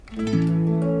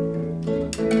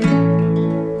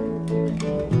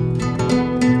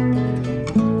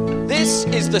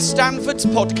the Stanford's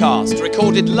podcast,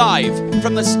 recorded live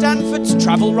from the Stanford's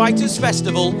Travel Writers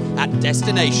Festival at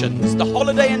Destinations, the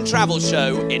holiday and travel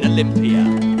show in Olympia.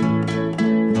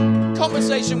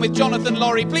 Conversation with Jonathan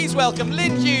Laurie. Please welcome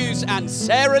Lynn Hughes and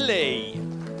Sarah Lee.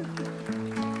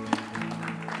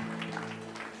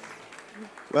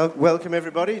 Well, welcome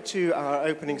everybody to our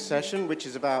opening session, which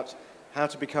is about how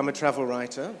to become a travel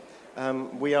writer.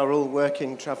 We are all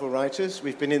working travel writers.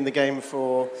 We've been in the game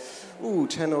for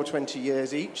 10 or 20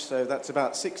 years each, so that's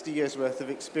about 60 years worth of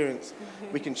experience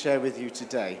we can share with you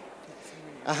today.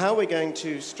 How we're going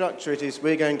to structure it is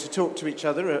we're going to talk to each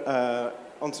other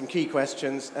on some key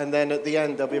questions, and then at the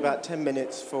end there'll be about 10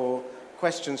 minutes for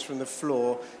questions from the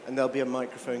floor, and there'll be a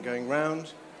microphone going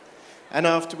round. And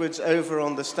afterwards, over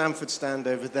on the Stanford stand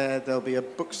over there, there'll be a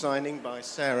book signing by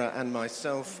Sarah and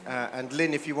myself. And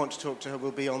Lynn, if you want to talk to her,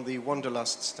 will be on the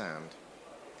Wanderlust stand.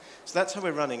 So that's how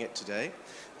we're running it today.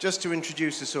 Just to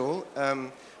introduce us all,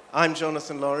 I'm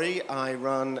Jonathan Laurie. I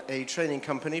run a training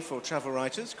company for travel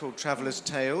writers called Traveller's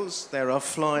Tales. There are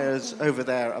flyers over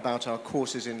there about our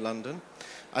courses in London.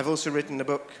 I've also written a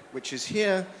book, which is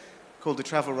here, called The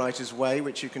Travel Writer's Way,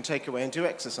 which you can take away and do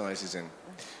exercises in.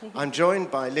 I'm joined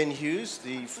by Lynn Hughes,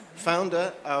 the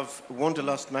founder of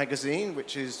Wanderlust magazine,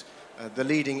 which is the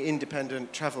leading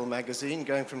independent travel magazine,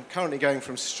 currently going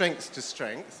from strength to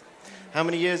strength. How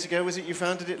many years ago was it you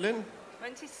founded it, Lynn?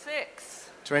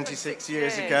 26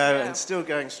 years ago, yeah. And still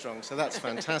going strong, so that's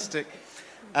fantastic.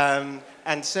 And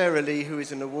Sarah Lee, who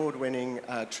is an award-winning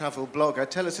travel blogger.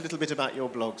 Tell us a little bit about your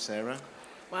blog, Sarah.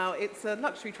 Well, it's a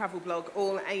luxury travel blog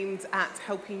all aimed at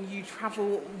helping you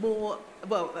travel more,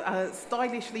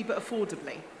 stylishly but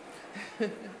affordably.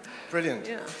 Brilliant.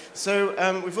 Yeah. So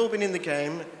we've all been in the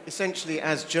game, essentially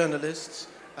as journalists,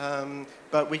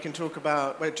 but we can talk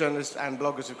about, we're journalists and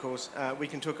bloggers, of course, we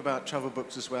can talk about travel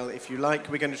books as well, if you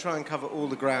like. We're going to try and cover all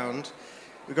the ground.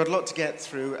 We've got a lot to get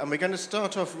through, and we're going to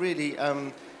start off really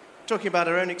talking about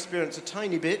our own experience a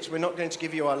tiny bit. We're not going to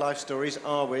give you our life stories,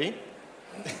 are we?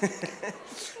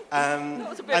 That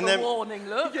was a bit of a warning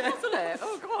look, wasn't it?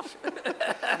 Oh, gosh.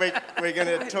 We're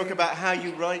going to talk about how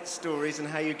you write stories and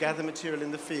how you gather material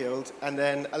in the field, and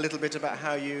then a little bit about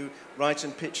how you write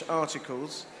and pitch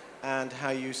articles and how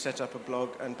you set up a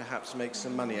blog and perhaps make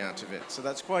some money out of it. So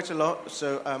that's quite a lot,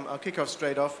 so I'll kick off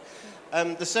straight off.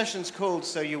 The session's called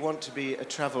So You Want to Be a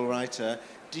Travel Writer.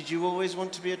 Did you always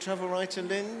want to be a travel writer,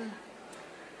 Lynn?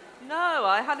 No,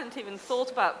 I hadn't even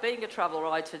thought about being a travel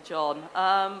writer, John,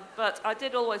 but I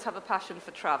did always have a passion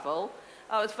for travel.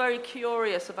 I was very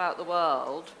curious about the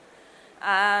world,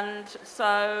 and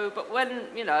so, but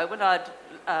when I'd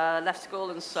left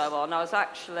school and so on, I was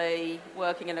actually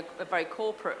working in a very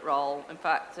corporate role, in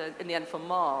fact, in the end for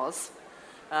Mars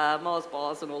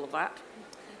bars and all of that.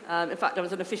 In fact, I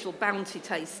was an official bounty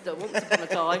taster once upon a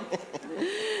time,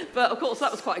 but of course that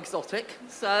was quite exotic,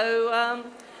 so...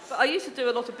 But I used to do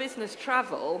a lot of business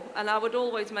travel, and I would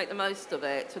always make the most of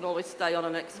it and always stay on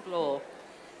and explore.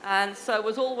 And so I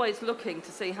was always looking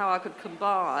to see how I could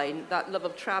combine that love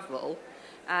of travel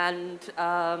and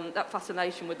that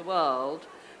fascination with the world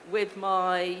with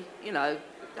my,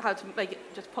 how to make it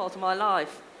just part of my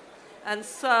life. And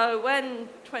so when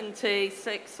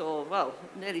 27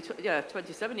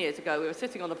 years ago, we were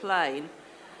sitting on a plane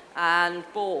and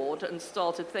bored and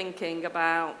started thinking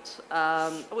about,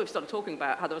 we started talking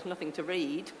about how there was nothing to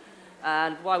read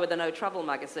and why were there no travel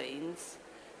magazines.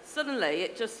 Suddenly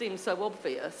it just seemed so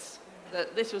obvious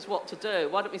that this was what to do.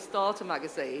 Why don't we start a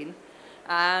magazine?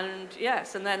 And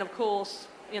yes, and then of course,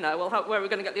 where are we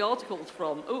going to get the articles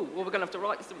from? We're going to have to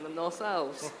write some of them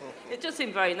ourselves. It just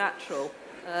seemed very natural.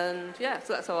 And so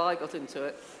that's how I got into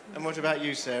it. And what about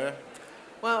you, Sarah?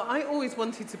 Well, I always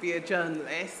wanted to be a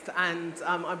journalist, and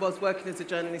I was working as a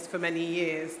journalist for many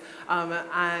years,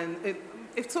 and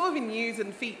it's sort of in news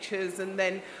and features, and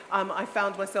then I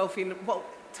found myself in what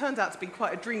turned out to be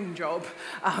quite a dream job.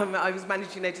 I was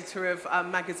managing editor of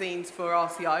magazines for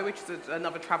RCI, which is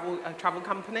another travel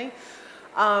company.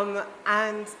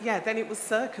 Then it was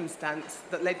circumstance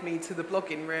that led me to the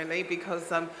blogging, really,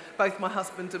 because both my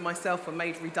husband and myself were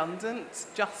made redundant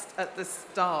just at the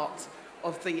start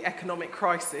of the economic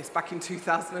crisis back in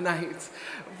 2008,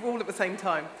 all at the same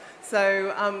time.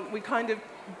 So we kind of,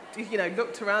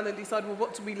 looked around and decided, well,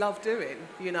 what do we love doing,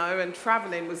 and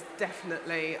travelling was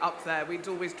definitely up there. We'd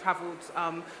always travelled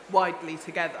widely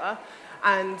together,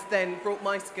 and then brought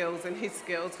my skills and his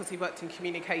skills, because he worked in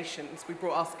communications. We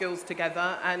brought our skills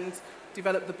together and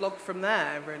developed the blog from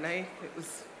there, really. It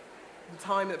was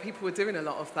time that people were doing a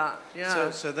lot of that.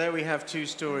 Yeah. So there we have two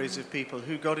stories of people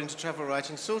who got into travel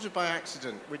writing sort of by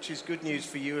accident, which is good news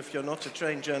for you. If you're not a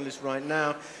trained journalist right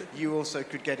now, you also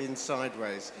could get in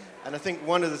sideways. And I think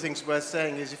one of the things worth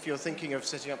saying is if you're thinking of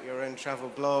setting up your own travel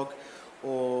blog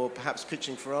or perhaps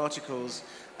pitching for articles,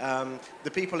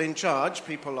 the people in charge,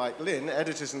 people like Lynn,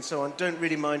 editors and so on, don't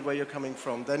really mind where you're coming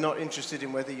from. They're not interested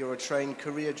in whether you're a trained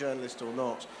career journalist or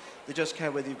not. They just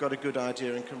care whether you've got a good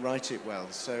idea and can write it well.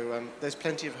 So there's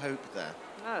plenty of hope there.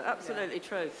 Oh, absolutely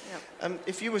true. Yeah.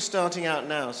 If you were starting out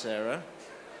now, Sarah,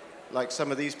 like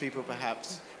some of these people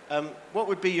perhaps, what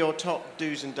would be your top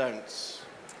do's and don'ts?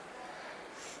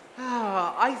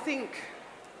 I think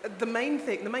the main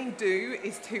do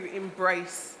is to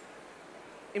embrace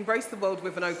the world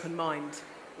with an open mind.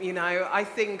 You know, I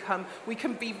think we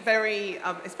can be very,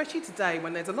 especially today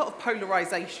when there's a lot of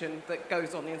polarization that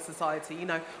goes on in society, you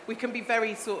know, we can be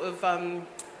very sort of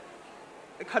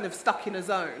kind of stuck in a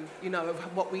zone, you know, of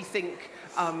what we think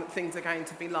things are going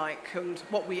to be like and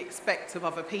what we expect of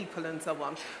other people and so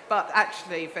on. But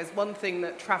actually, if there's one thing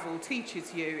that travel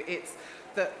teaches you, it's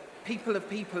that people are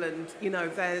people and, you know,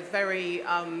 they're very...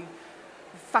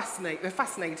 They're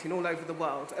fascinating all over the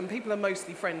world, and people are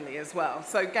mostly friendly as well.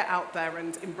 So get out there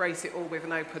and embrace it all with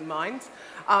an open mind.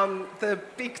 The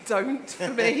big don't for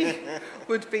me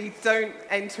would be don't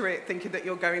enter it thinking that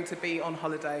you're going to be on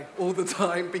holiday all the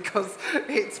time, because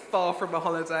it's far from a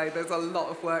holiday. There's a lot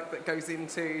of work that goes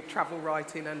into travel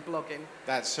writing and blogging.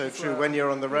 That's so true. When you're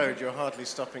on the road, you're hardly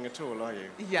stopping at all, are you?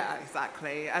 Yeah,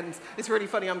 exactly. And it's really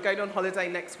funny. I'm going on holiday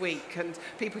next week, and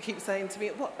people keep saying to me,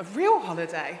 "What, a real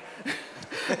holiday?"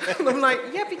 And I'm like,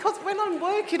 yeah, because when I'm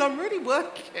working, I'm really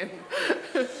working.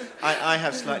 I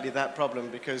have slightly that problem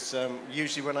because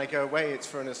usually when I go away, it's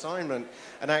for an assignment.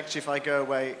 And actually, if I go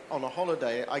away on a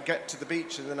holiday, I get to the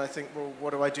beach and then I think, well,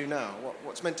 what do I do now?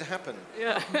 What's meant to happen?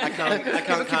 Yeah. I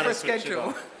can't kind of switch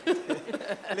schedule. it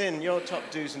off. Lynn, your top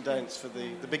do's and don'ts for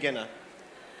the beginner.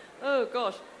 Oh,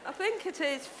 gosh. I think it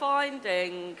is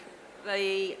finding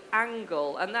the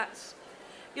angle, and that's,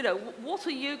 you know, what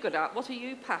are you good at? What are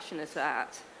you passionate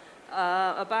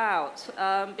about?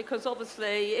 Because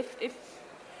obviously, if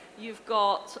you've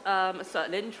got a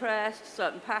certain interest,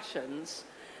 certain passions,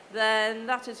 then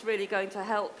that is really going to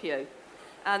help you.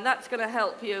 And that's going to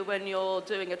help you when you're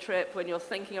doing a trip, when you're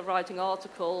thinking of writing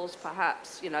articles,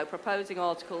 perhaps, you know, proposing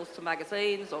articles to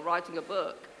magazines or writing a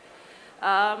book.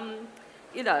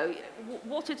 You know,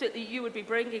 what is it that you would be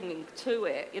bringing to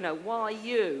it? You know, why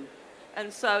you?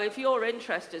 And so if your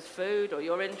interest is food or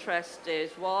your interest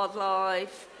is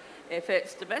wildlife, if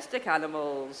it's domestic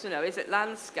animals, you know, is it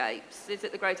landscapes, is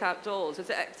it the great outdoors, is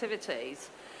it activities?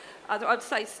 I'd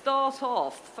say start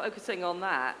off focusing on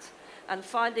that and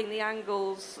finding the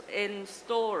angles in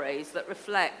stories that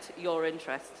reflect your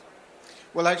interest.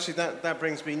 Well, actually, that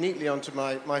brings me neatly onto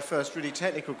my first really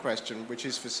technical question, which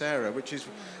is for Sarah, which is,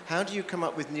 how do you come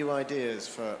up with new ideas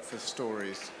for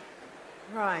stories?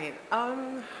 Right.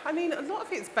 I mean, a lot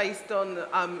of it's based on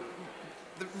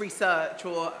the research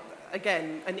or,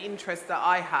 again, an interest that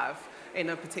I have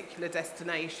in a particular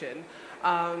destination.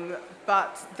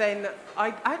 But then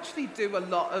I actually do a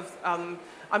lot of...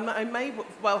 I may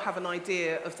well have an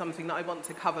idea of something that I want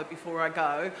to cover before I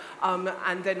go,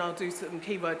 and then I'll do some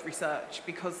keyword research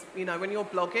because, you know, when you're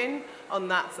blogging on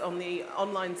the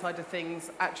online side of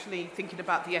things, actually thinking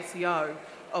about the SEO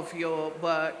of your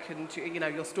work and, you know,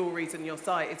 your stories and your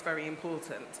site is very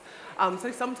important.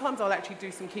 So sometimes I'll actually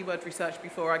do some keyword research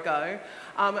before I go,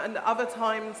 and other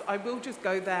times I will just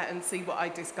go there and see what I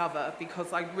discover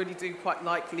because I really do quite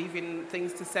like leaving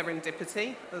things to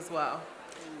serendipity as well.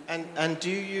 And do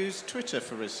you use Twitter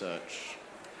for research?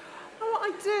 Oh,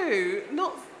 I do.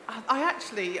 I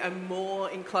actually am more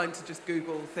inclined to just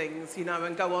Google things, you know,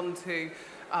 and go on to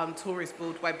tourist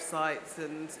board websites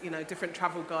and, you know, different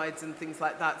travel guides and things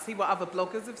like that. See what other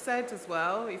bloggers have said as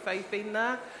well, if they've been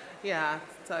there. Yeah,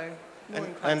 so...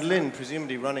 And Lynn,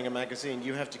 presumably running a magazine,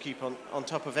 you have to keep on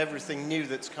top of everything new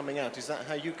that's coming out. Is that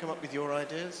how you come up with your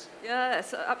ideas?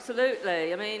 Yes,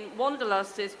 absolutely. I mean,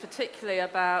 Wanderlust is particularly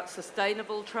about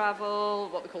sustainable travel,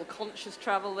 what we call conscious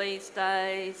travel these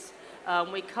days.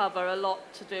 We cover a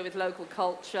lot to do with local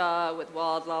culture, with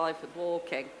wildlife, with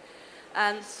walking.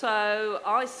 And so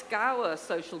I scour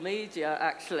social media,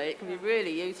 actually. It can be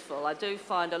really useful. I do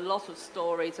find a lot of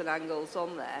stories and angles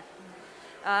on there.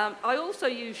 I also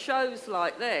use shows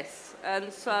like this,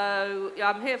 and so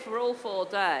I'm here for all 4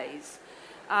 days,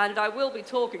 and I will be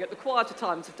talking at the quieter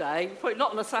times of day, probably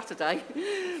not on a Saturday,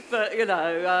 but, you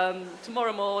know,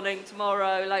 tomorrow morning,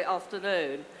 tomorrow, late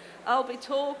afternoon, I'll be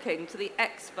talking to the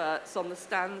experts on the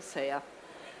stands here.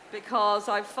 because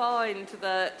I find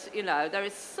that, there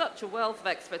is such a wealth of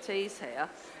expertise here.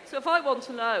 So if I want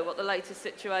to know what the latest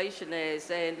situation is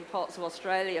in parts of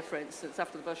Australia, for instance,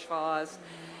 after the bushfires,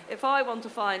 if I want to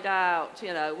find out,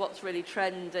 what's really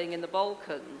trending in the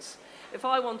Balkans, if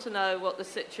I want to know what the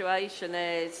situation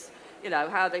is,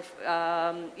 how they've,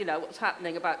 what's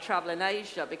happening about travel in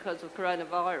Asia because of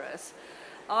coronavirus,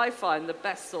 I find the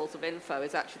best source of info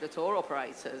is actually the tour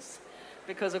operators,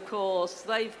 because of course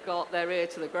they've got their ear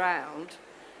to the ground,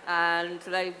 and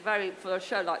for a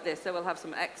show like this, they will have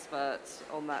some experts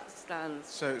on that stand.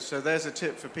 So there's a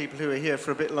tip for people who are here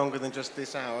for a bit longer than just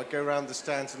this hour. Go around the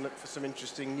stands and look for some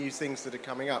interesting new things that are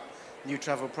coming up. New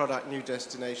travel product, new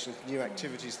destinations, new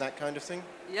activities, that kind of thing?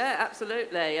 Yeah,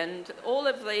 absolutely. And all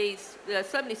of these, there are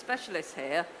so many specialists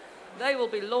here. They will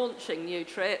be launching new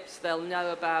trips. They'll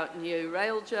know about new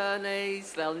rail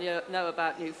journeys. They'll know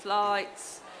about new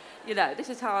flights. This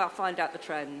is how I find out the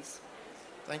trends.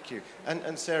 Thank you.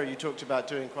 And Sarah, you talked about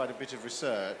doing quite a bit of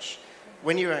research.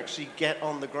 When you actually get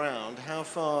on the ground, how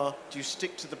far do you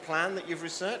stick to the plan that you've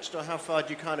researched, or how far do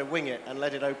you kind of wing it and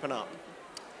let it open up?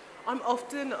 I'm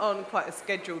often on quite a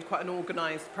scheduled, quite an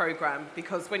organised programme,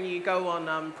 because when you go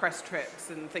on press trips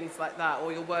and things like that,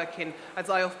 or you're working, as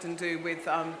I often do, with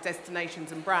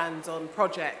destinations and brands on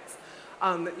projects,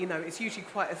 it's usually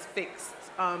quite a fixed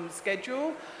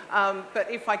schedule.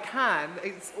 But if I can,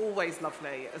 it's always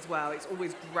lovely as well. It's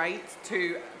always great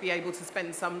to be able to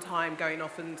spend some time going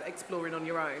off and exploring on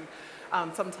your own.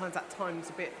 Sometimes that time's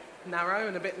a bit narrow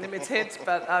and a bit limited,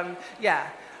 but yeah.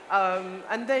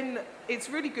 And then it's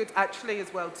really good actually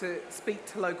as well to speak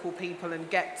to local people and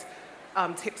get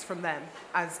tips from them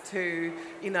as to,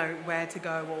 where to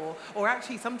go, or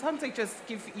actually sometimes they just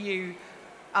give you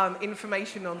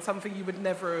information on something you would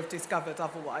never have discovered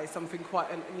otherwise, something quite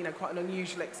an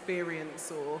unusual experience,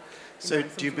 or. So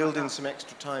do you build in some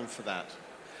extra time for that?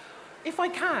 If I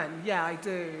can, yeah, I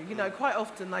do. Quite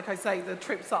often, like I say, the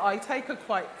trips that I take are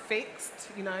quite fixed,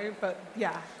 but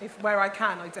yeah, where I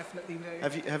can, I definitely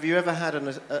do. Have you ever had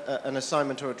an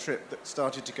assignment or a trip that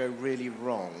started to go really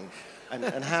wrong?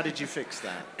 And how did you fix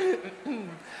that?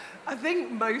 I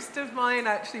think most of mine,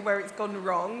 actually, where it's gone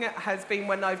wrong has been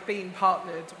when I've been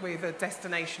partnered with a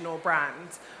destination or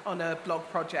brand on a blog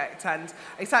project. And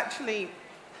it's actually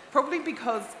probably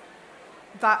because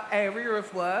that area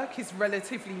of work is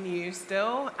relatively new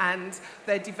still, and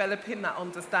they're developing that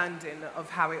understanding of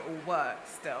how it all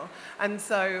works still. And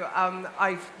so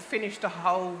I've finished a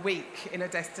whole week in a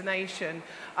destination,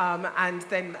 and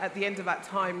then at the end of that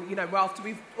time, after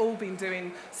we've all been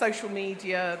doing social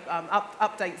media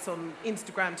updates on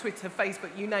Instagram, Twitter, Facebook,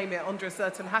 you name it, under a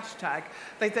certain hashtag,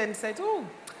 they then said, "Oh,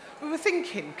 we were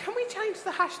thinking, can we change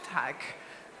the hashtag?"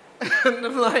 And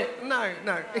I'm like, no,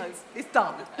 it's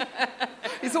done.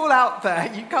 It's all out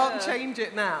there. You can't change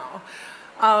it now.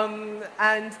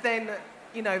 And then,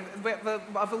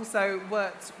 I've also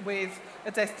worked with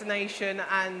a destination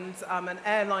and an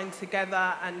airline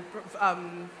together, and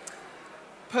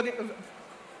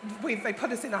they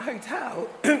put us in a hotel.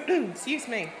 Excuse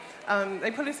me.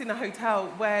 They put us in a hotel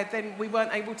where then we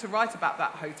weren't able to write about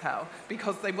that hotel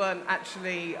because they weren't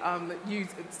actually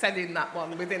selling that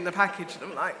one within the package. And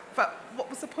I'm like, but what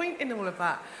was the point in all of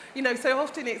that? So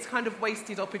often it's kind of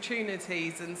wasted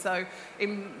opportunities. And so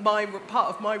in part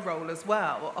of my role as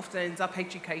well, often ends up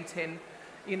educating,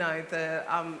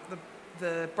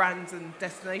 the brands and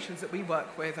destinations that we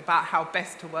work with about how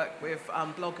best to work with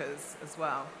bloggers as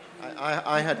well.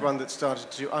 I had one that started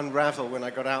to unravel when I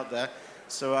got out there.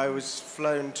 So I was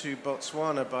flown to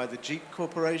Botswana by the Jeep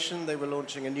Corporation. They were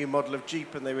launching a new model of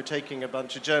Jeep, and they were taking a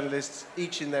bunch of journalists,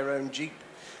 each in their own Jeep,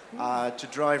 to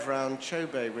drive around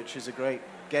Chobe, which is a great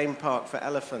game park for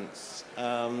elephants.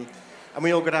 And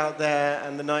we all got out there,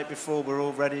 and the night before we're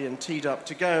all ready and teed up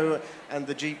to go, and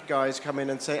the Jeep guys come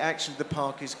in and say, actually, the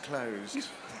park is closed.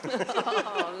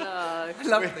 Oh, no.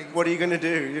 Lovely. What are you going to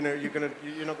do?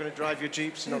 You're not going to drive your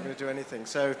Jeeps, you're not going to do anything.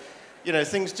 So,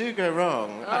 things do go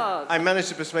wrong. Oh. I managed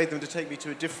to persuade them to take me to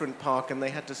a different park, and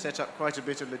they had to set up quite a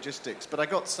bit of logistics. But I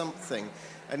got something,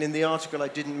 and in the article I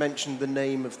didn't mention the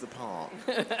name of the park.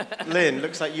 Lynn,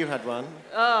 looks like you had one.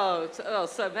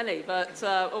 So many. But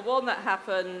one that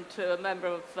happened to a member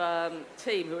of the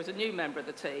team, who was a new member of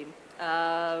the team,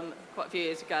 quite a few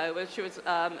years ago, when she was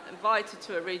invited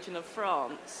to a region of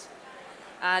France,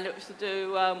 and it was to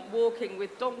do walking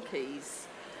with donkeys.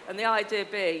 And the idea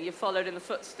being you followed in the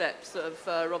footsteps of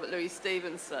Robert Louis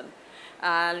Stevenson.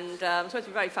 And supposed to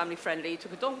be very family friendly. You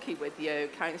took a donkey with you,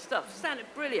 carrying stuff. It sounded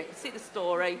brilliant. You could see the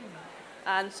story.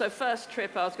 And so first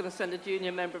trip, I was going to send a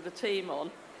junior member of the team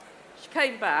on. She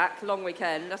came back, long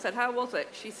weekend. I said, how was it?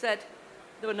 She said,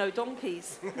 there were no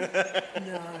donkeys. No.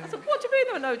 I said, what do you mean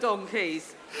there were no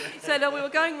donkeys? He said, oh, we were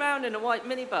going round in a white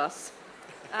minibus,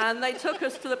 and they took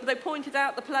us they pointed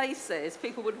out the places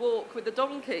people would walk with the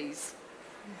donkeys.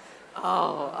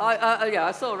 Oh,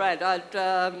 I saw Red.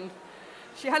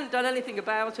 She hadn't done anything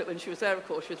about it when she was there, of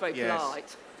course. She was very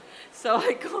polite. So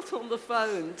I got on the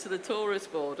phone to the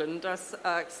tourist board and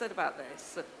I said about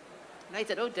this. And they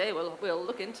said, oh dear, we'll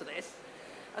look into this.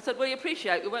 I said, well, you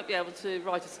appreciate we won't be able to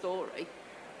write a story.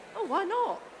 Oh, why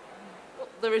not? Well,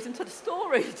 there isn't a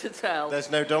story to tell.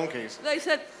 There's no donkeys. They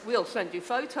said, we'll send you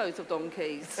photos of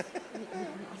donkeys.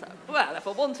 I said, well, if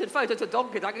I wanted photos of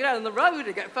donkeys, I could go on the road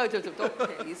and get photos of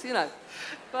donkeys, you know.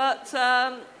 But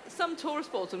some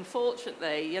tourist boards,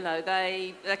 unfortunately, you know,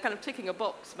 they're kind of ticking a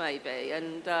box maybe.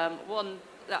 And one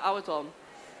that I was on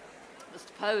was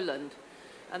to Poland.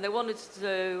 And they wanted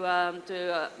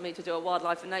to me to do a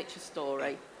wildlife and nature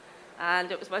story.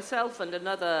 And it was myself and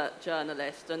another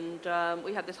journalist, and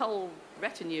we had this whole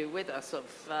retinue with us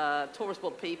of tourist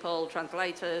board people,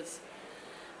 translators.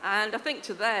 And I think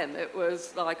to them it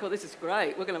was like, oh, this is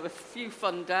great. We're going to have a few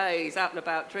fun days out and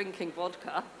about drinking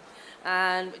vodka,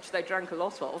 and which they drank a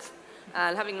lot of,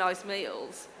 and having nice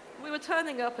meals. We were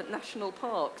turning up at national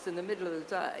parks in the middle of the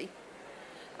day.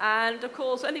 And of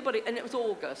course, and it was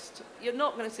August. You're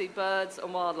not going to see birds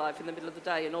and wildlife in the middle of the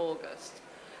day in August.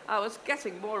 I was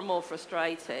getting more and more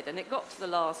frustrated, and it got to the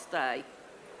last day,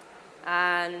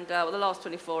 and the last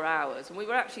 24 hours, and we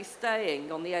were actually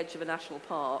staying on the edge of a national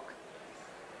park.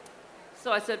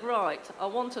 So I said, right, I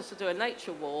want us to do a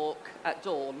nature walk at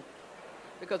dawn,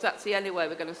 because that's the only way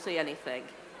we're going to see anything.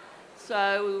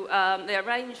 So they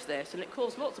arranged this, and it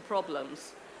caused lots of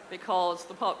problems, because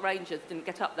the park rangers didn't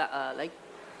get up that early.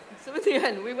 So in the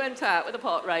end, we went out with the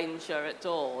park ranger at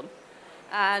dawn,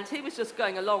 and he was just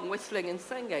going along whistling and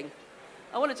singing.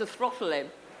 I wanted to throttle him.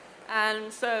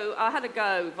 And so I had to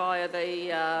go via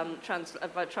the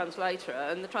translator,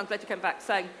 and the translator came back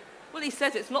saying, well, he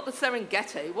says it's not the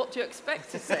Serengeti. What do you expect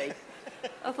to see?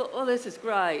 I thought, well, this is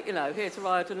great, you know, here to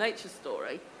write a nature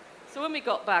story. So when we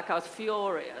got back, I was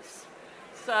furious.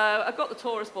 So I got the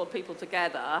tourist board people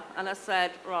together, and I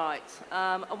said, right,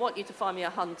 I want you to find me a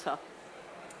hunter.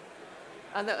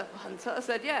 And the hunter, I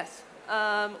said, yes.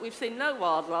 We've seen no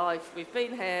wildlife. We've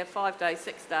been here 5 days,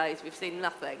 6 days. We've seen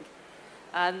nothing.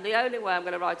 And the only way I'm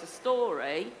going to write a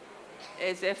story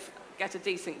is if get a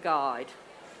decent guide.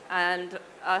 And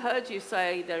I heard you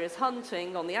say there is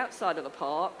hunting on the outside of the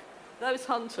park. Those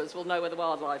hunters will know where the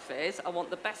wildlife is. I want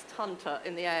the best hunter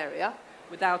in the area,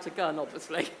 without a gun,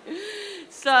 obviously.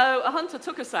 So a hunter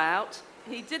took us out.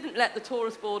 He didn't let the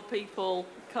tourist board people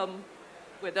come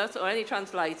with us, or any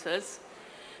translators.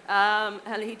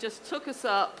 And he just took us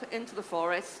up into the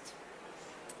forest.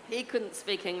 He couldn't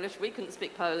speak English, we couldn't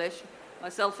speak Polish,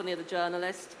 myself and the other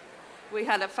journalist. We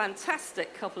had a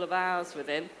fantastic couple of hours with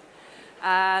him.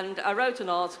 And I wrote an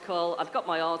article, I'd got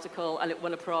my article, and it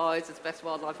won a prize as Best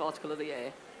Wildlife Article of the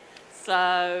Year.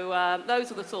 So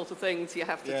those are the sort of things you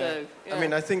have to do. Yeah. I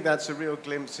mean, I think that's a real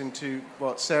glimpse into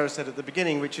what Sarah said at the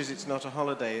beginning, which is it's not a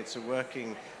holiday, it's a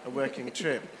working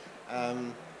trip.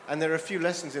 And there are a few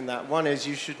lessons in that. One is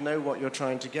you should know what you're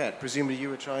trying to get. Presumably you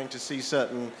were trying to see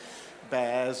certain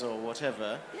bears or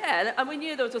whatever. Yeah, and we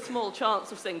knew there was a small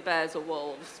chance of seeing bears or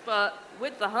wolves, but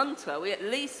with the hunter, we at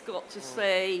least got to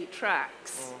see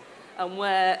tracks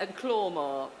and claw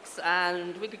marks,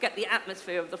 and we could get the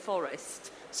atmosphere of the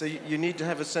forest. So you need to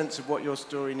have a sense of what your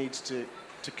story needs to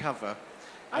cover.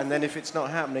 And then if it's not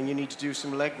happening, you need to do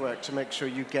some legwork to make sure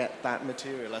you get that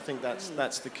material. I think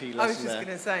that's the key lesson there. I was just going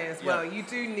to say as well, you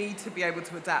do need to be able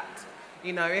to adapt.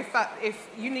 You know,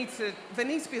 there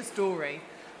needs to be a story,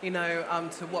 you know,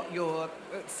 to what you're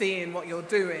seeing, what you're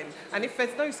doing. And if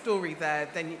there's no story there,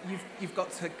 then you've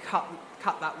got to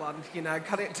cut that one, you know,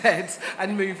 cut it dead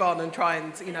and move on and try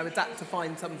and, you know, adapt to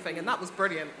find something. And that was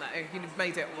brilliant, though. You've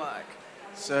made it work.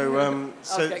 So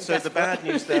the bad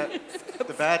news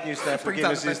there for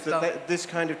Guinness is that this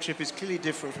kind of trip is clearly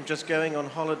different from just going on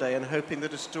holiday and hoping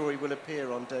that a story will appear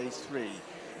on day 3.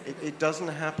 It doesn't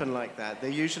happen like that. They're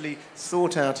usually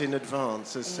thought out in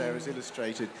advance, as Sarah's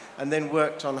illustrated, and then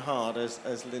worked on hard,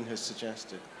 as Lynn has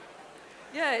suggested.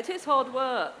 Yeah, it is hard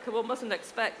work. One mustn't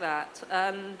expect that.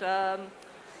 And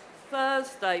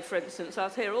Thursday, for instance, I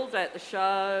was here all day at the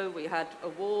show. We had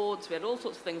awards. We had all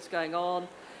sorts of things going on.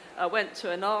 I went to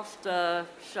an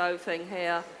after-show thing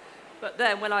here. But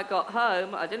then when I got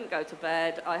home, I didn't go to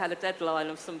bed. I had a deadline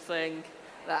of something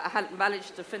that I hadn't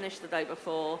managed to finish the day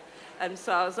before. And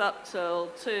so I was up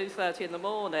till 2:30 in the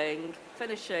morning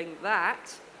finishing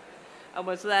that, and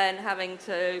was then having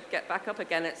to get back up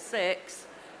again at 6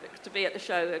 to be at the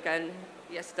show again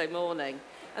yesterday morning.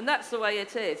 And that's the way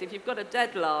it is. If you've got a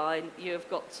deadline, you've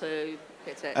got to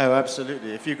hit it. Oh,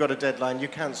 absolutely. If you've got a deadline, you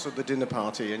cancel the dinner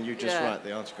party and you just write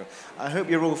the article. I hope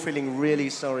you're all feeling really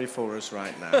sorry for us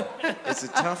right now. It's a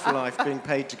tough life being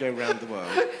paid to go around the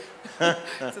world.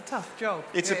 It's a tough job.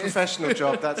 It's a professional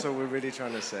job, that's all we're really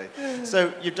trying to say.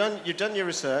 So you've done your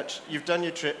research, you've done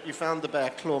your trip, you found the bear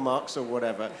claw marks or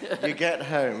whatever, you get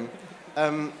home.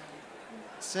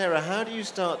 Sarah, how do you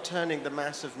start turning the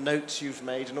mass of notes you've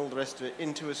made and all the rest of it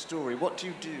into a story? What do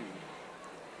you do?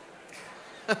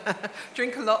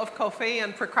 Drink a lot of coffee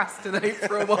and procrastinate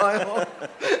for a while.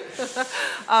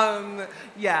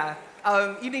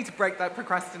 You need to break that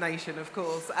procrastination, of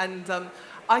course. And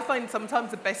I find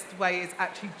sometimes the best way is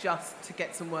actually just to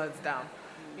get some words down.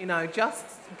 You know, just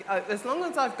as long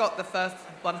as I've got the first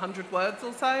 100 words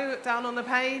or so down on the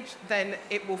page, then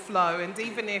it will flow. And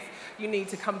even if you need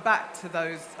to come back to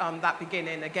those that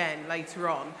beginning again later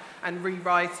on and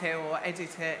rewrite it or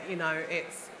edit it, you know,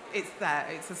 it's there.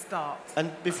 It's a start.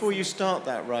 And before you start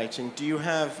that writing, do you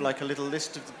have like a little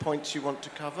list of the points you want to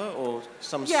cover or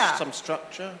some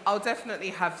structure? I'll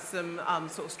definitely have some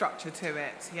sort of structure to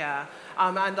it, yeah.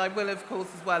 And I will, of course,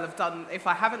 as well have done, if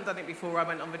I haven't done it before I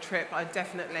went on the trip, I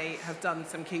definitely have done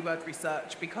some keyword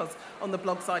research because on the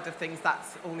blog side of things,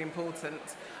 that's all important.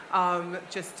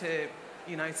 Just to,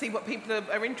 you know, see what people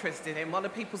are interested in, what are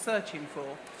people searching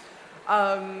for.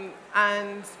 And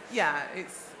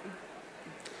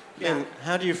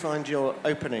how do you find your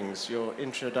openings, your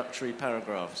introductory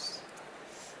paragraphs?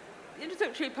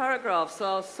 Introductory paragraphs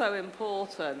are so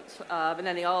important in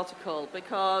any article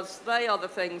because they are the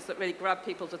things that really grab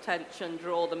people's attention,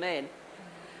 draw them in.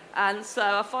 And so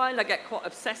I find I get quite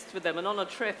obsessed with them, and on a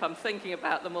trip I'm thinking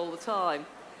about them all the time.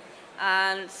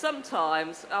 And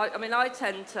sometimes, I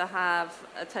tend to have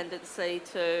a tendency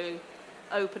to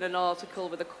open an article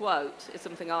with a quote. It's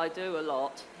something I do a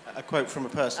lot. A quote from a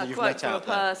person you've met out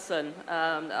there? A quote from a person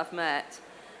that I've met.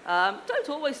 Don't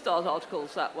always start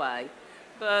articles that way,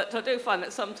 but I do find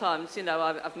that sometimes, you know,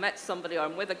 I've met somebody or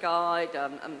I'm with a guide,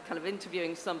 I'm kind of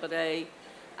interviewing somebody,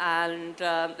 and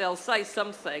they'll say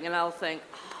something and I'll think,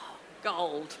 oh,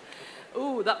 gold.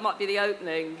 Ooh, that might be the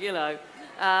opening, you know.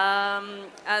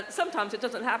 And sometimes it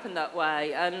doesn't happen that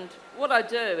way, and what I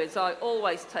do is I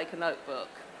always take a notebook.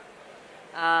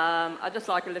 I just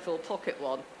like a little pocket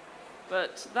one.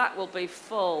 But that will be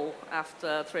full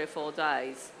after 3 or 4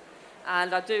 days.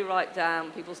 And I do write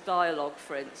down people's dialogue,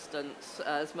 for instance,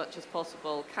 as much as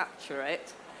possible, capture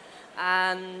it.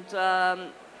 And,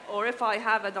 or if I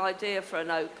have an idea for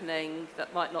an opening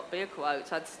that might not be a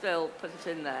quote, I'd still put it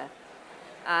in there.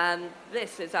 And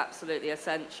this is absolutely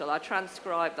essential. I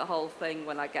transcribe the whole thing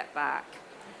when I get back.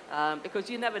 Because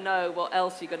you never know what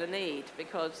else you're going to need,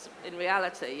 because in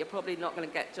reality, you're probably not going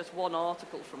to get just one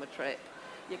article from a trip.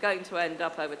 You're going to end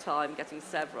up over time getting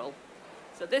several.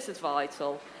 So this is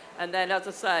vital. And then, as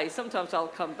I say, sometimes I'll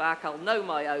come back, I'll know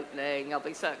my opening, I'll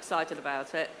be so excited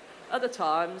about it. Other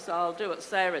times, I'll do what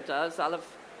Sarah does. I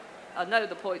know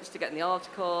the points to get in the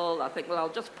article. I think, well, I'll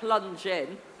just plunge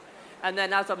in. And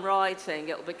then as I'm writing,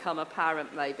 it'll become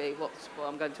apparent maybe what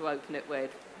I'm going to open it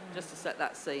with, just to set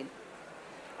that scene.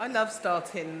 I love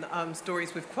starting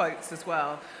stories with quotes as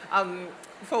well.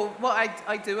 For what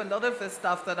I do, a lot of the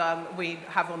stuff that we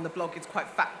have on the blog is quite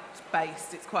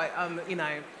fact-based. It's quite,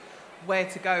 where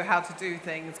to go, how to do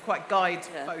things, quite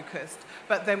guide-focused.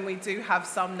 But then we do have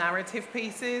some narrative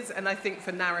pieces, and I think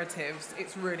for narratives,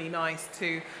 it's really nice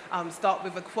to start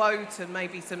with a quote and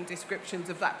maybe some descriptions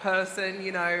of that person,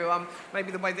 you know,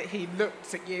 maybe the way that he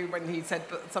looked at you when he said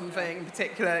something in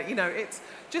particular, you know, it's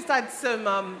just adds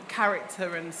some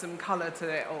character and some colour to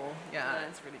it all. Yeah,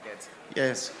 it's really good.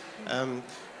 Yes.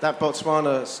 That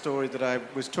Botswana story that I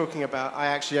was talking about, I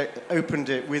actually opened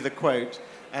it with a quote.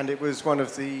 And it was one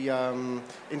of the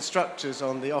instructors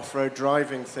on the off-road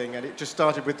driving thing, and it just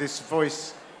started with this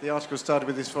voice, the article started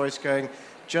with this voice going,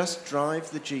 "Just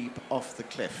drive the Jeep off the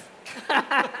cliff."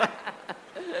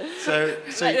 So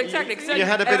exactly. you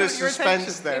had a bit of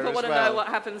suspense there People as want to well. know what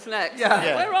happens next.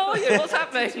 Yeah. Where are you? What's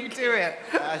happening? You do it.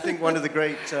 I think one of the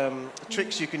great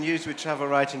tricks you can use with travel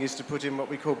writing is to put in what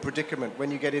we call predicament,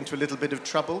 when you get into a little bit of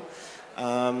trouble.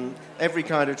 Every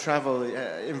kind of travel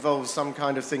involves some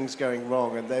kind of things going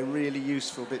wrong, and they're really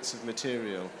useful bits of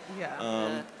material.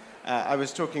 Yeah. I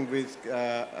was talking with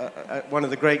one of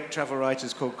the great travel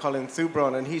writers called Colin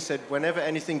Thubron, and he said whenever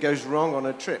anything goes wrong on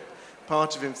a trip,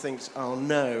 part of him thinks, oh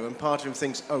no, and part of him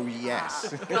thinks, oh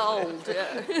yes. Gold,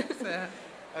 yeah.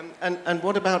 And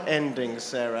what about endings,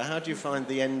 Sarah? How do you find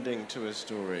the ending to a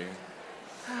story?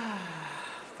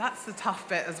 That's the tough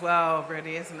bit as well,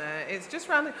 really, isn't it? It's just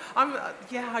rounding.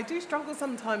 I do struggle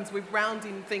sometimes with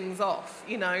rounding things off,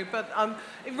 But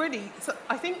it really, so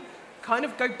I think, kind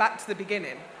of go back to the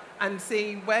beginning and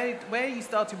see where you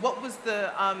started. What was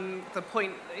the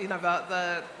point,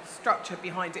 the structure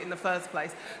behind it in the first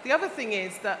place? The other thing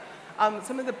is that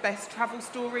some of the best travel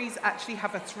stories actually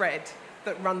have a thread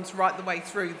that runs right the way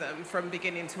through them from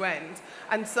beginning to end.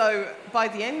 And so by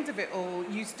the end of it all,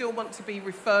 you still want to be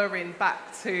referring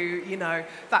back to,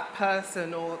 that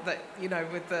person or that,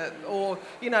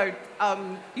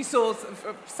 you saw,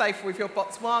 say with your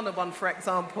Botswana one, for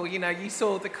example, you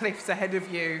saw the cliffs ahead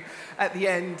of you at the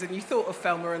end and you thought of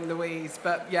Thelma and Louise,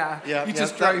 but you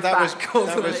just drove back. That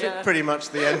was pretty much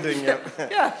the ending.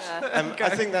 Yeah. I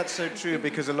think that's so true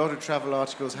because a lot of travel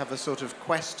articles have a sort of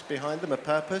quest behind them, a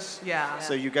purpose. Yeah.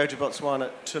 So you go to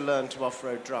Botswana to learn to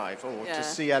off-road drive or to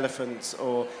see elephants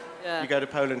or you go to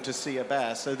Poland to see a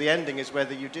bear. So the ending is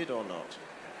whether you did or not.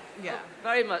 Yeah.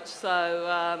 Very much so.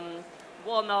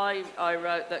 One I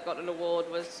wrote that got an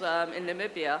award was in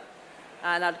Namibia,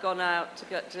 and I'd gone out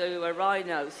to do a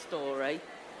rhino story,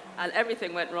 and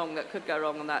everything went wrong that could go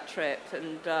wrong on that trip.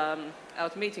 And I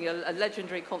was meeting a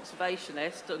legendary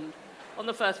conservationist, and on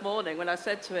the first morning when I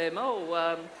said to him,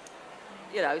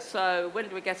 so when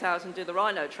do we get out and do the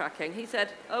rhino tracking? He said,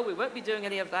 we won't be doing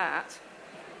any of that.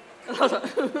 And I was like,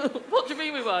 what do you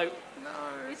mean we won't? No.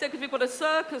 He said, because we've got a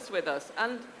circus with us.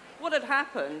 And what had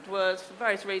happened was, for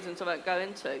various reasons I won't go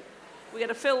into, we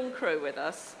had a film crew with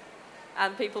us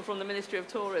and people from the Ministry of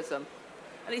Tourism.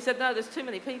 And he said, no, there's too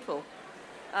many people.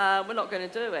 We're not going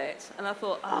to do it. And I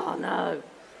thought, oh, no.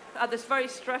 I had this very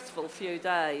stressful few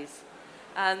days.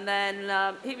 And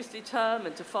then he was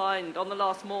determined to find, on the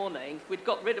last morning, we'd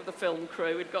got rid of the film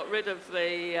crew, we'd got rid of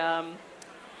the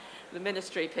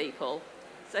ministry people,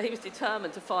 so he was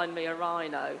determined to find me a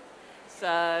rhino.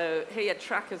 So he had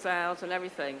trackers out and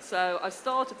everything. So I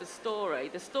started the story.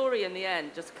 The story in the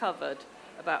end just covered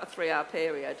about a 3-hour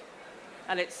period.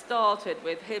 And it started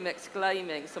with him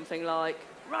exclaiming something like,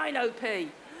 "Rhino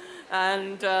pee!"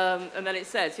 And then it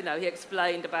says, he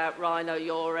explained about rhino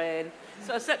urine.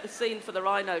 So I set the scene for the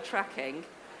rhino tracking.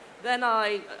 Then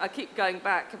I keep going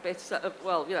back a bit,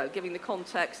 giving the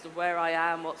context of where I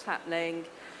am, what's happening.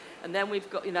 And then we've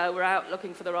got, we're out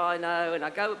looking for the rhino, and I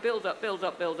go build up.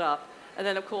 And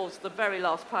then, of course, the very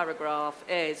last paragraph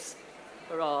is,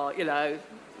 hurrah,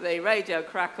 the radio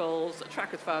crackles,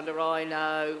 trackers found a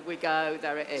rhino, we go,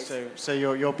 there it is. So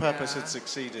your purpose had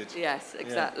succeeded. Yes,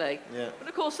 exactly. Yeah. But,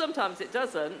 of course, sometimes it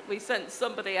doesn't. We sent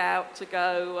somebody out to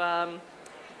go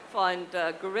find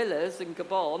gorillas in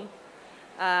Gabon,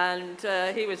 and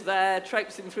he was there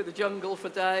traipsing through the jungle for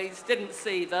days, didn't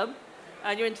see them,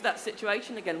 and you're into that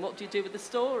situation again. What do you do with the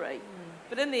story?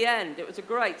 But in the end, it was a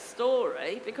great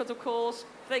story because, of course,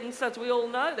 things, as we all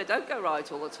know, they don't go right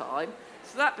all the time.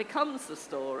 So that becomes the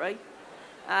story.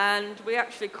 And we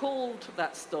actually called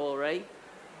that story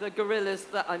The Gorillas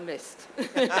That I Missed.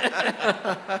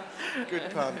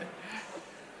 Good pun.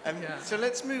 So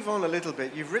let's move on a little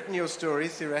bit. You've written your story,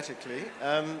 theoretically,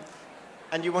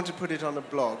 and you want to put it on a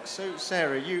blog. So,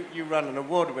 Sarah, you run an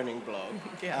award-winning blog.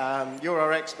 You're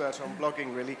our expert on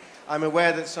blogging, really. I'm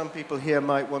aware that some people here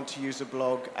might want to use a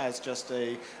blog as just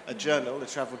a journal, a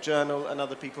travel journal, and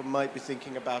other people might be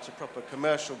thinking about a proper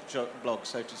commercial blog,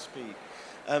 so to speak.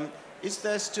 Is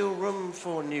there still room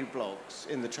for new blogs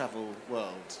in the travel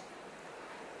world?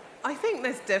 I think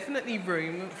there's definitely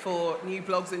room for new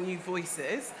blogs and new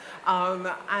voices,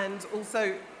 and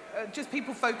also just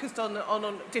people focused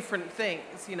on different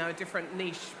things, a different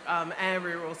niche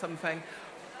area or something.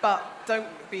 But don't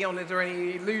be under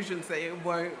any illusions that it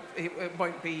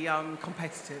won't be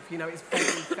competitive.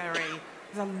 It's very,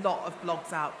 there's a lot of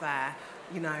blogs out there.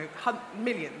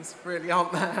 Millions really,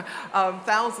 aren't there?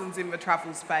 Thousands in the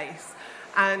travel space.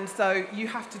 And so you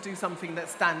have to do something that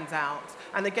stands out.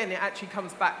 And again, it actually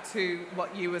comes back to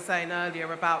what you were saying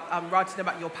earlier about writing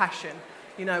about your passion.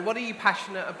 What are you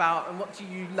passionate about and what do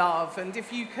you love? And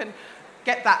if you can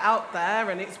get that out there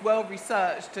and it's well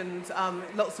researched and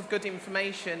lots of good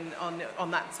information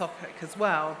on that topic as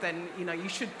well, then, you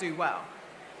should do well.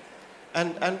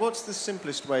 And what's the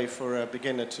simplest way for a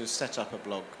beginner to set up a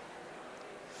blog?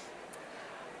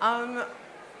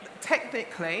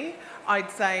 Technically,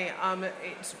 I'd say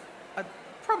it's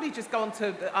probably just go on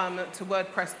to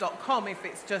wordpress.com if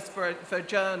it's just for a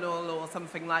journal or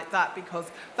something like that,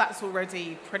 because that's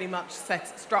already pretty much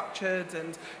structured,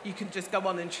 and you can just go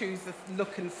on and choose the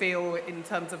look and feel in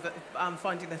terms of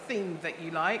finding a theme that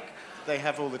you like. They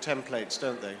have all the templates,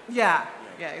 don't they? Yeah,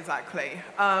 exactly.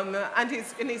 And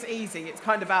it's easy. It's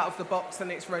kind of out of the box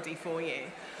and it's ready for you.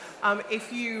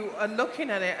 If you are looking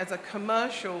at it as a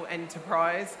commercial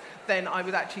enterprise, then I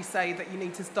would actually say that you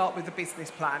need to start with a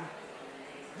business plan.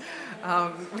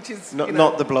 Which is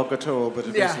not the blog at all, but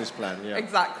a business plan. Yeah,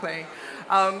 exactly.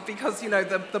 Because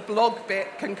the blog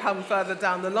bit can come further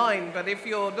down the line, but if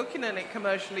you're looking at it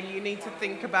commercially, you need to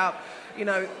think about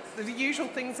the usual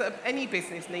things that any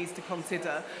business needs to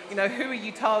consider. Who are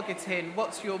you targeting?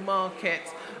 What's your market?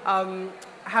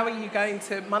 How are you going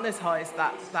to monetize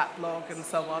that blog and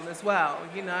so on as well?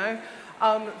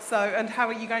 And how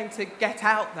are you going to get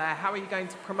out there? How are you going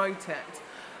to promote it?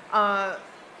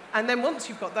 And then once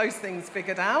you've got those things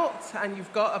figured out and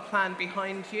you've got a plan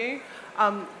behind you,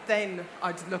 then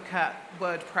I'd look at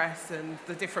WordPress and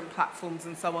the different platforms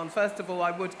and so on. First of all,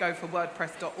 I would go for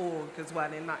WordPress.org as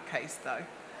well in that case, though.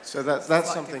 So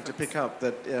that's something to pick up,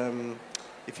 that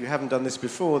if you haven't done this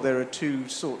before, there are two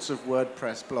sorts of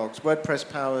WordPress blogs. WordPress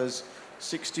powers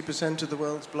 60% of the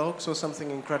world's blogs or something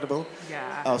incredible.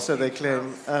 Yeah. Oh, so they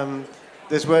claim.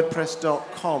 There's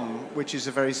WordPress.com, which is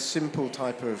a very simple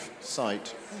type of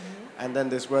site. And then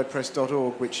there's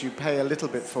WordPress.org, which you pay a little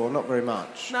bit for, not very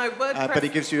much. No, WordPress... but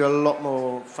it gives you a lot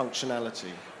more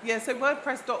functionality. Yeah, so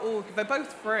WordPress.org, they're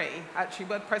both free, actually.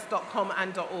 WordPress.com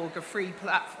and .org are free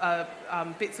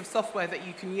bits of software that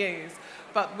you can use.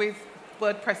 But with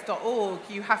WordPress.org,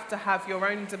 you have to have your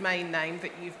own domain name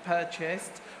that you've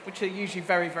purchased, which are usually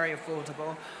very, very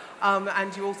affordable.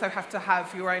 And you also have to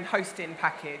have your own hosting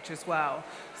package as well.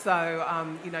 So,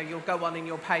 you'll go on and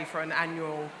you'll pay for an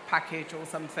annual package or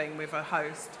something with a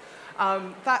host.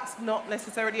 That's not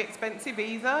necessarily expensive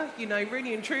either.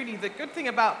 Really and truly, the good thing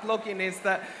about blogging is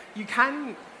that you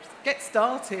can get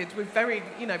started with very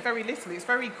little. It's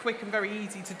very quick and very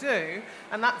easy to do,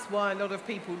 and that's why a lot of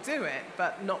people do it,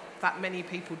 but not that many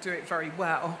people do it very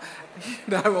well,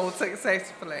 or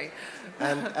successfully.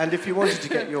 And if you wanted to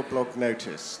get your blog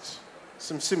noticed,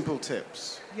 some simple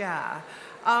tips. Yeah.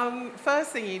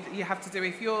 First thing you have to do,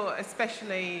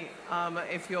 especially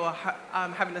if you're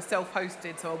having a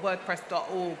self-hosted, so a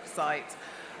WordPress.org site,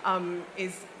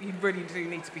 is you really do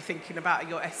need to be thinking about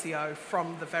your SEO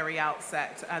from the very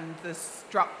outset and the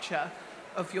structure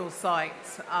of your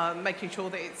site, making sure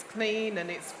that it's clean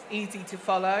and it's easy to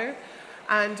follow,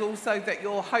 and also that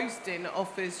your hosting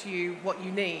offers you what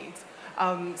you need.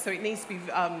 So it needs to be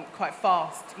quite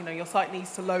fast. Your site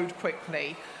needs to load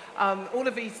quickly. All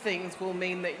of these things will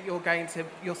mean that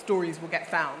your stories will get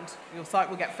found. Your site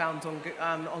will get found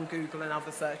on Google and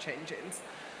other search engines.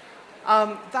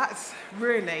 That's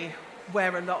really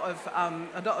where a lot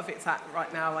of it's at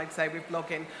right now, I'd say, with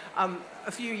blogging.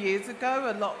 A few years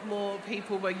ago, a lot more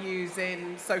people were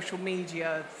using social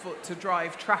media to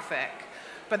drive traffic,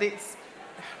 but it's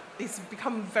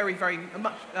become very, very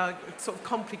much sort of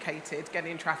complicated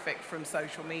getting traffic from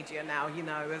social media now.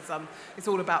 As it's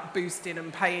all about boosting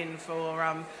and paying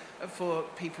for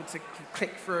people to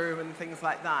click through and things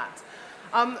like that.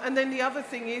 And then the other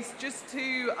thing is just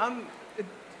to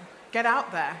get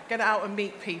out there, get out and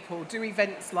meet people, do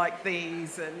events like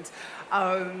these, and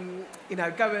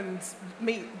go and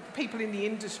meet people in the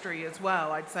industry as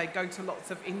well. I'd say go to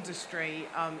lots of industry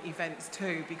events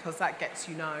too, because that gets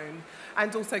you known.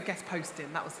 And also guest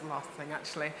posting, that was the last thing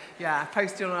actually. Yeah,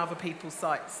 posting on other people's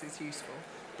sites is useful.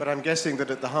 But I'm guessing that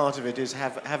at the heart of it is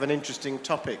have an interesting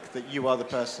topic that you are the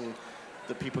person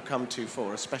that people come to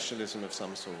for, a specialism of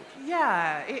some sort.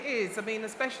 Yeah, it is. I mean, a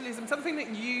specialism, something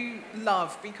that you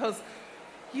love, because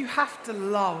you have to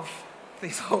love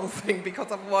this whole thing,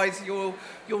 because otherwise you'll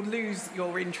lose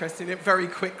your interest in it very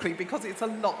quickly, because it's a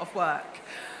lot of work.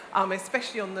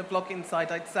 Especially on the blogging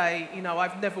side, I'd say,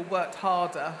 I've never worked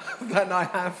harder than I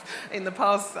have in the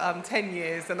past 10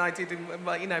 years than I did in,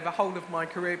 the whole of my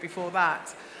career before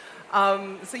that.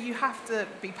 So you have to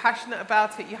be passionate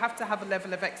about it. You have to have a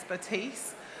level of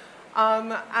expertise.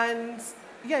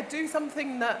 Do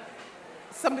something that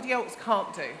somebody else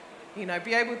can't do.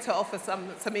 Be able to offer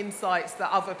some insights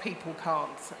that other people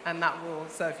can't, and that will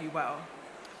serve you well.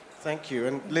 Thank you.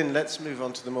 And Lynn, let's move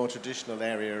on to the more traditional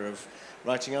area of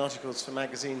writing articles for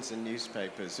magazines and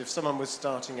newspapers. If someone was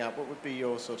starting out, what would be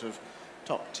your sort of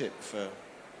top tip for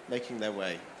making their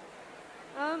way?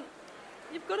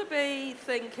 You've got to be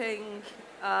thinking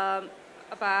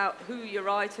about who you're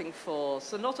writing for.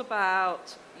 So not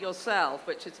about yourself,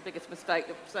 which is the biggest mistake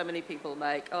that so many people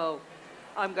make. Oh,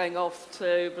 I'm going off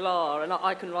to blah, and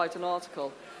I can write an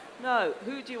article. No,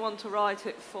 who do you want to write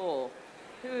it for?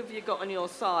 Who have you got on your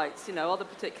sites? Are there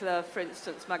particular, for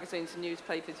instance, magazines and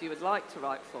newspapers you would like to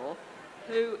write for?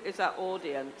 Who is that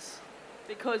audience?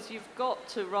 Because you've got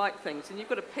to write things, and you've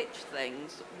got to pitch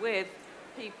things with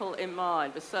people in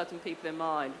mind, with certain people in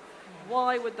mind.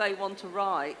 Why would they want to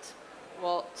write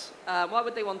why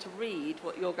would they want to read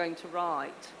what you're going to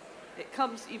write?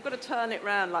 You've got to turn it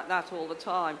around like that all the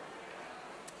time.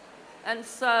 And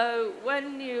so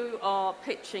when you are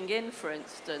pitching in, for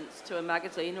instance, to a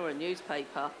magazine or a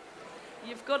newspaper,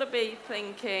 you've got to be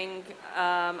thinking,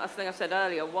 I think I said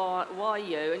earlier, why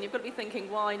you? And you've got to be thinking,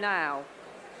 why now?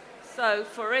 So,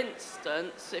 for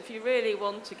instance, if you really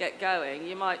want to get going,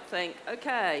 you might think,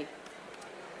 okay,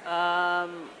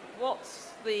 what's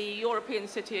the European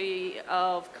City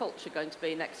of Culture going to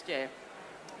be next year?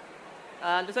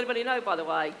 Does anybody know, by the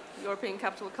way, European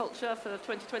Capital of Culture for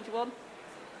 2021?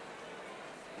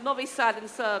 Novi Sad in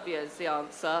Serbia is the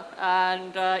answer.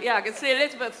 And yeah, I can see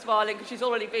Elizabeth smiling because she's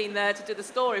already been there to do the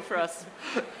story for us.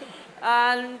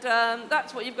 And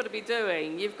that's what you've got to be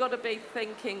doing. You've got to be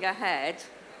thinking ahead.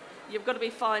 You've got to be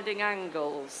finding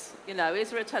angles. You know, is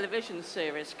there a television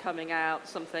series coming out,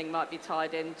 something might be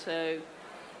tied into?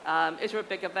 Is there a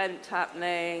big event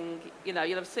happening? You know,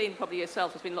 you'll have seen probably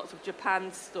yourself, there's been lots of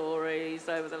Japan stories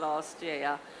over the last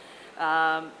year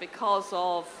because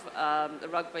of the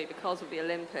rugby, because of the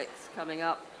Olympics coming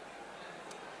up.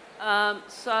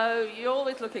 So you're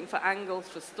always looking for angles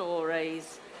for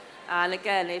stories. And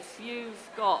again, if you've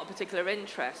got a particular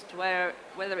interest,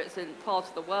 whether it's in part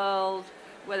of the world,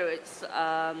 whether it's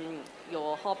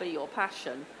your hobby, your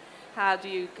passion, how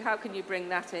can you bring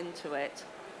that into it?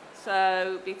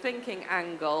 So be thinking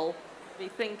angle, be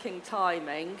thinking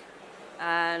timing,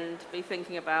 and be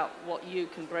thinking about what you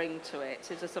can bring to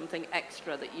it. Is there something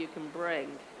extra that you can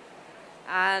bring?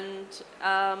 And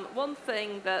one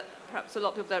thing that perhaps a lot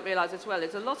of people don't realise as well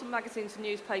is a lot of magazines and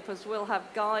newspapers will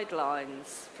have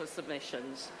guidelines for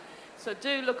submissions. So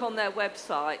do look on their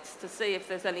websites to see if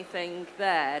there's anything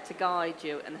there to guide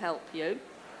you and help you.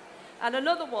 And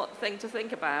another thing to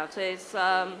think about is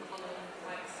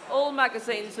all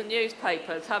magazines and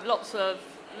newspapers have lots of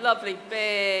lovely,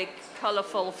 big,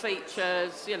 colourful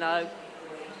features, you know,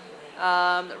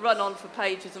 that run on for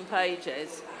pages and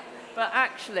pages. But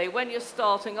actually, when you're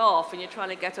starting off and you're trying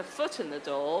to get a foot in the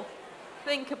door,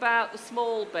 think about the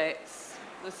small bits,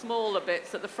 the smaller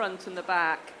bits at the front and the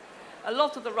back. A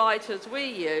lot of the writers we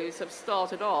use have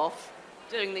started off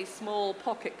doing these small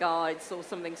pocket guides or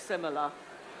something similar.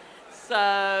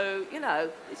 So, you know,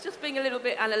 it's just being a little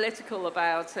bit analytical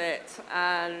about it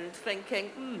and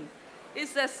thinking,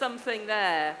 is there something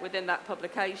there within that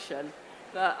publication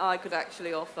that I could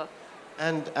actually offer?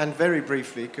 And very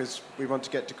briefly, because we want to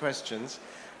get to questions,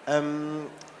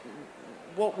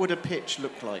 what would a pitch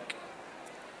look like?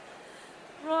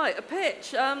 Right, a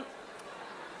pitch.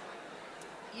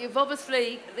 You've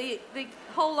obviously, the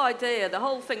whole idea, the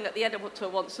whole thing that the editor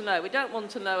wants to know, we don't want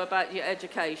to know about your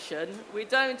education. We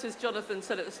don't, as Jonathan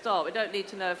said at the start, we don't need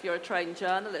to know if you're a trained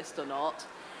journalist or not.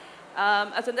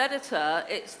 As an editor,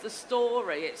 it's the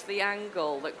story, it's the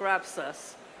angle that grabs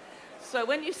us. So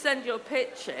when you send your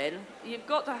pitch in, you've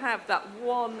got to have that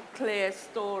one clear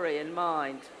story in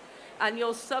mind. And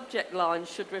your subject line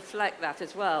should reflect that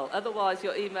as well. Otherwise,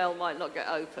 your email might not get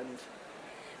opened.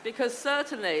 Because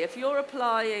certainly, if you're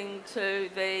applying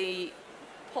to the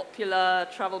popular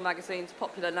travel magazines,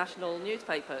 popular national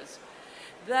newspapers,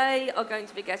 they are going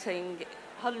to be getting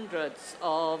hundreds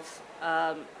of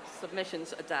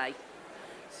submissions a day.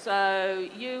 So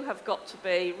you have got to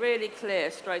be really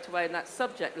clear straight away in that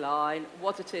subject line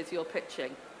what it is you're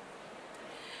pitching.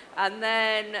 And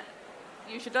then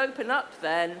you should open up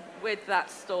then with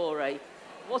that story.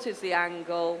 What is the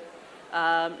angle?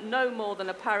 No more than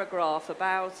a paragraph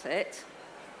about it.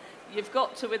 You've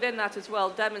got to, within that as well,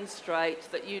 demonstrate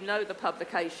that you know the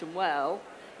publication well.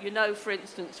 You know, for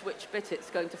instance, which bit it's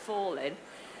going to fall in.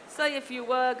 Say if you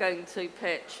were going to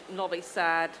pitch Novi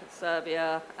Sad,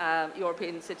 Serbia,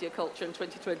 European City of Culture in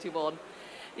 2021,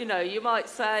 you know, you might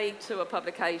say to a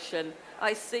publication,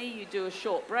 I see you do a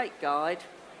short break guide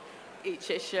each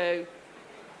issue.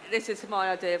 This is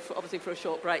my idea, obviously, for a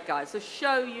short break guide. So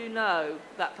show you know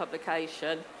that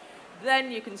publication.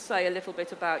 Then you can say a little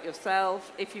bit about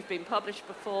yourself. If you've been published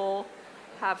before,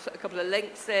 have a couple of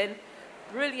links in.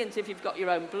 Brilliant if you've got your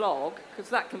own blog,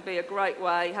 because that can be a great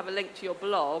way. Have a link to your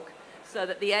blog so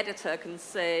that the editor can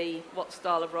see what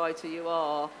style of writer you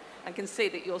are and can see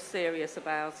that you're serious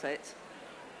about it.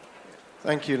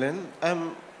 Thank you, Lynn.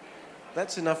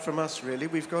 That's enough from us, really.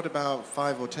 We've got about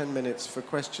 5 or 10 minutes for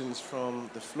questions from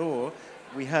the floor.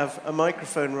 We have a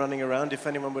microphone running around. If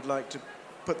anyone would like to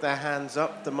put their hands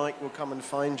up, the mic will come and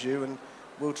find you, and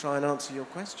we'll try and answer your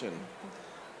question.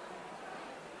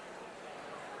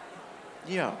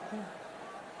 Yeah.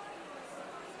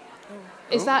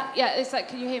 Is that,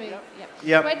 can you hear me?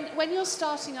 Yeah. When you're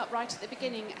starting up right at the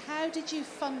beginning, how did you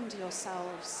fund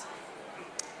yourselves?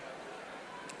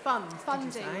 Funds, Funding.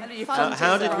 did you say? How do you Funding.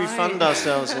 How did we Right. fund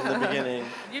ourselves in the beginning?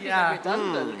 You Yeah.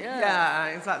 become redundant, yeah. Yeah,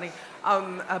 exactly.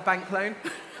 A bank loan.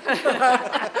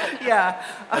 Yeah.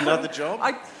 Another job?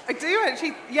 I do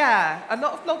actually, yeah. A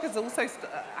lot of bloggers also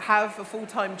have a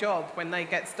full-time job when they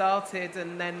get started,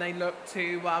 and then they look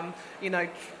to,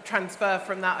 transfer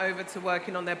from that over to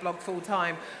working on their blog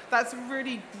full-time. That's a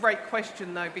really great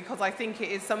question, though, because I think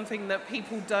it is something that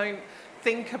people don't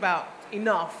think about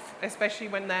enough, especially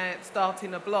when they're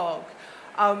starting a blog.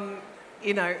 And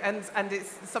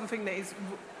it's something that is.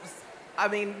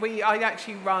 I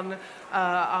actually run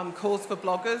a course for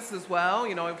bloggers as well,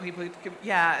 people,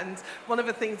 and one of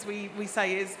the things we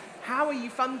say is, how are you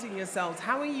funding yourselves?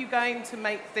 How are you going to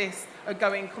make this a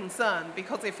going concern?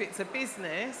 Because if it's a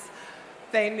business,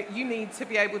 then you need to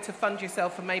be able to fund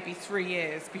yourself for maybe 3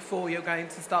 years before you're going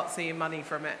to start seeing money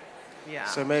from it. Yeah.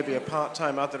 So maybe a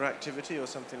part-time other activity or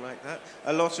something like that.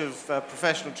 A lot of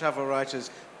professional travel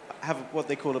writers have what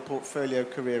they call a portfolio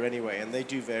career anyway, and they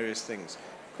do various things.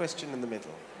 Question in the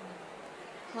middle.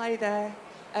 Hi there.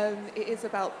 It is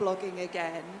about blogging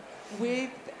again. With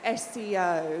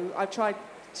SEO, I've tried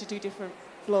to do different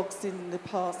blogs in the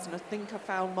past, and I think I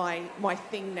found my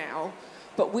thing now.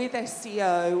 But with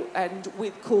SEO and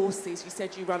with courses, you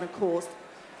said you run a course.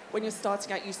 When you're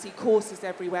starting out, you see courses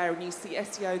everywhere, and you see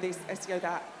SEO this, SEO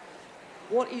that.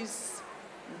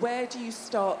 Where do you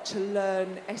start to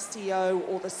learn SEO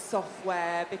or the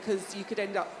software? Because you could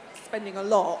end up spending a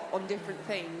lot on different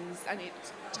things and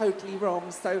it's totally wrong.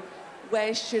 So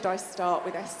where should I start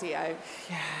with SEO?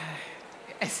 Yeah,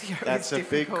 SEO That's is a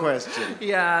big difficult. question.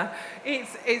 Yeah,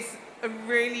 it's a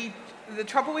really, the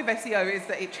trouble with SEO is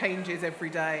that it changes every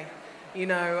day.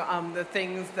 The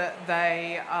things that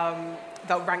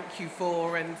they'll rank you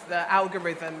for, and the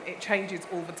algorithm, it changes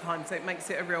all the time, so it makes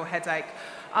it a real headache.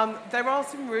 There are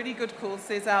some really good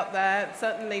courses out there.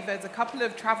 Certainly there's a couple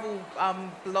of travel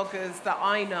bloggers that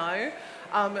I know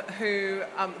who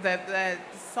their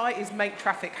site is Make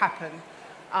Traffic Happen.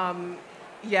 And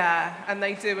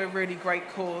they do a really great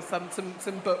course,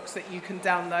 some books that you can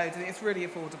download, and it's really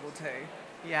affordable too.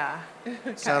 Yeah.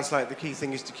 Okay. Sounds like the key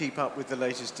thing is to keep up with the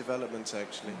latest developments,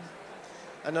 actually.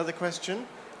 Another question?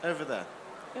 Over there.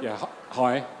 Yeah,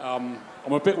 hi. I'm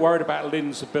a bit worried about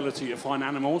Lynn's ability to find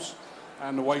animals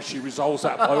and the way she resolves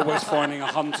that by always finding a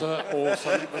hunter or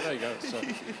something. But there you go.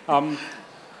 So,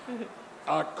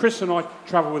 Chris and I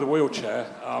travel with a wheelchair.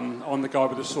 I'm the guy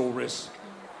with the sore wrist.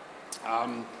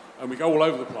 And we go all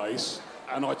over the place.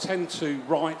 And I tend to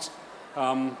write,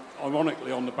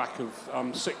 ironically, on the back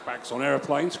of sick bags on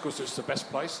aeroplanes, because it's the best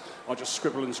place. I just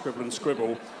scribble and scribble and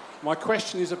scribble. My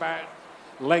question is about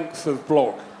length of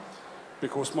blog,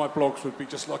 because my blogs would be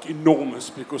just like enormous,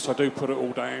 because I do put it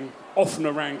all down, often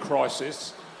around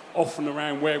crisis, often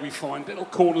around where we find little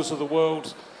corners of the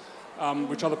world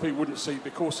which other people wouldn't see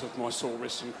because of my sore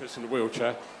wrist and Chris in the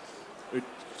wheelchair. It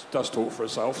does talk for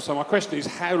itself. So my question is,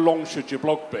 how long should your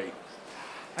blog be?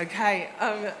 Okay.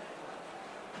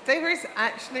 There is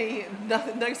actually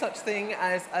no such thing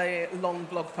as a long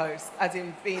blog post, as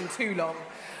in being too long.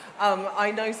 I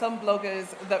know some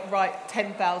bloggers that write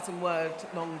 10,000 word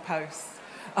long posts.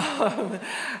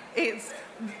 It's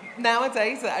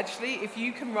nowadays, actually, if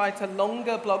you can write a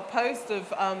longer blog post of,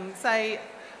 say,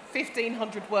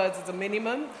 1,500 words as a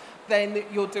minimum, then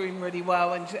you're doing really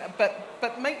well.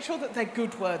 But make sure that they're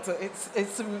good words.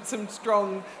 It's some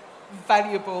strong,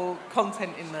 valuable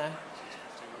content in there.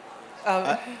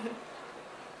 I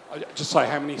just say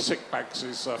how many sick bags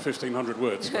is 1,500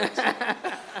 words.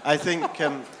 I think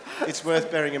it's worth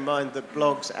bearing in mind that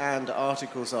blogs and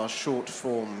articles are short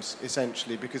forms,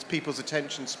 essentially, because people's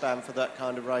attention span for that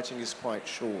kind of writing is quite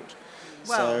short.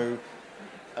 Well, so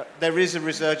there is a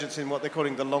resurgence in what they're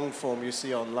calling the long form you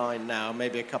see online now,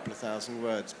 maybe a couple of thousand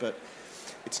words, but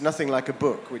it's nothing like a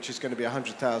book, which is going to be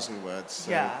 100,000 words.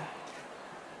 So. yeah.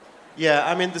 Yeah,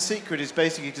 I mean, the secret is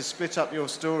basically to split up your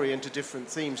story into different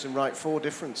themes and write 4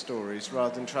 different stories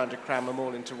rather than trying to cram them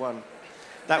all into one.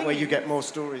 That way you get more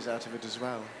stories out of it as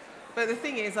well. But the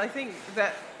thing is, I think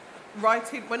that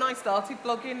writing, when I started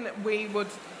blogging, we would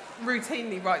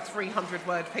routinely write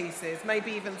 300-word pieces,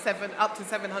 maybe even up to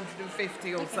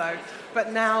 750 or so.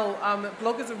 But now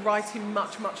bloggers are writing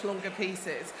much, much longer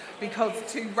pieces, because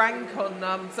to rank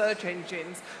on search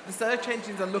engines, the search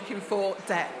engines are looking for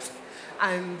depth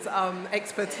and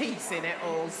expertise in it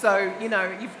all. So,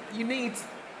 you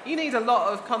need a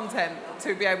lot of content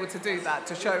to be able to do that,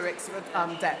 to show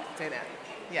depth in it.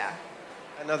 Yeah.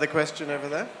 Another question over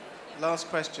there? Last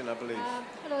question, I believe.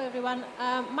 Hello, everyone.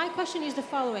 My question is the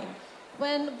following.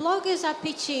 When bloggers are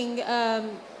pitching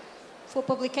for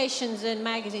publications and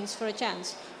magazines for a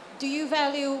chance, do you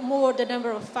value more the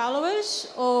number of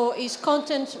followers, or is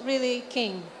content really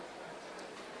king?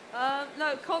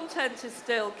 No, content is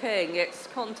still king. It's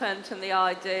content and the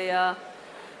idea.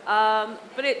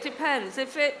 But it depends.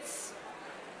 If it's...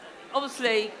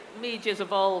 Obviously, media's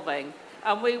evolving,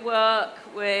 and we work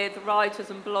with writers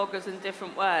and bloggers in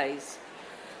different ways.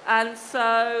 And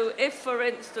so if, for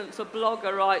instance, a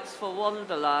blogger writes for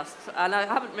Wanderlust, and I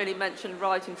haven't really mentioned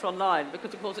writing for online,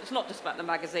 because, of course, it's not just about the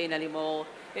magazine anymore,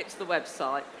 it's the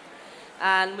website.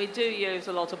 And we do use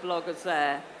a lot of bloggers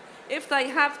there. If they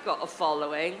have got a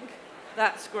following,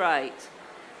 that's great.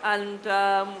 And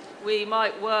we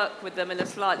might work with them in a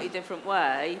slightly different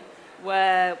way,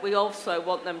 where we also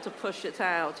want them to push it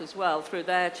out as well through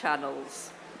their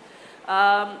channels.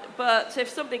 But if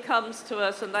somebody comes to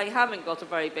us and they haven't got a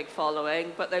very big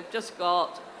following, but they've just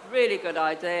got a really good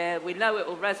idea, we know it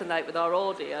will resonate with our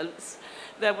audience,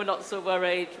 then we're not so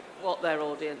worried what their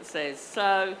audience is.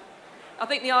 So I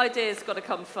think the idea's got to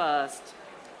come first.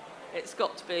 It's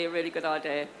got to be a really good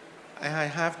idea. I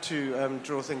have to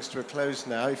draw things to a close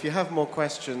now. If you have more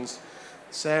questions,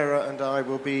 Sarah and I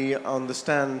will be on the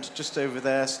stand just over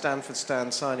there, Stanford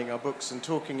stand, signing our books and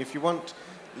talking. If you want,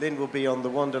 Lynn will be on the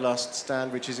Wanderlust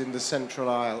stand, which is in the central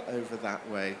aisle over that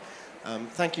way.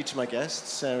 Thank you to my guests,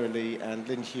 Sarah Lee and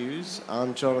Lynn Hughes.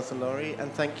 I'm Jonathan Laurie,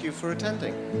 and thank you for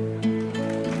attending.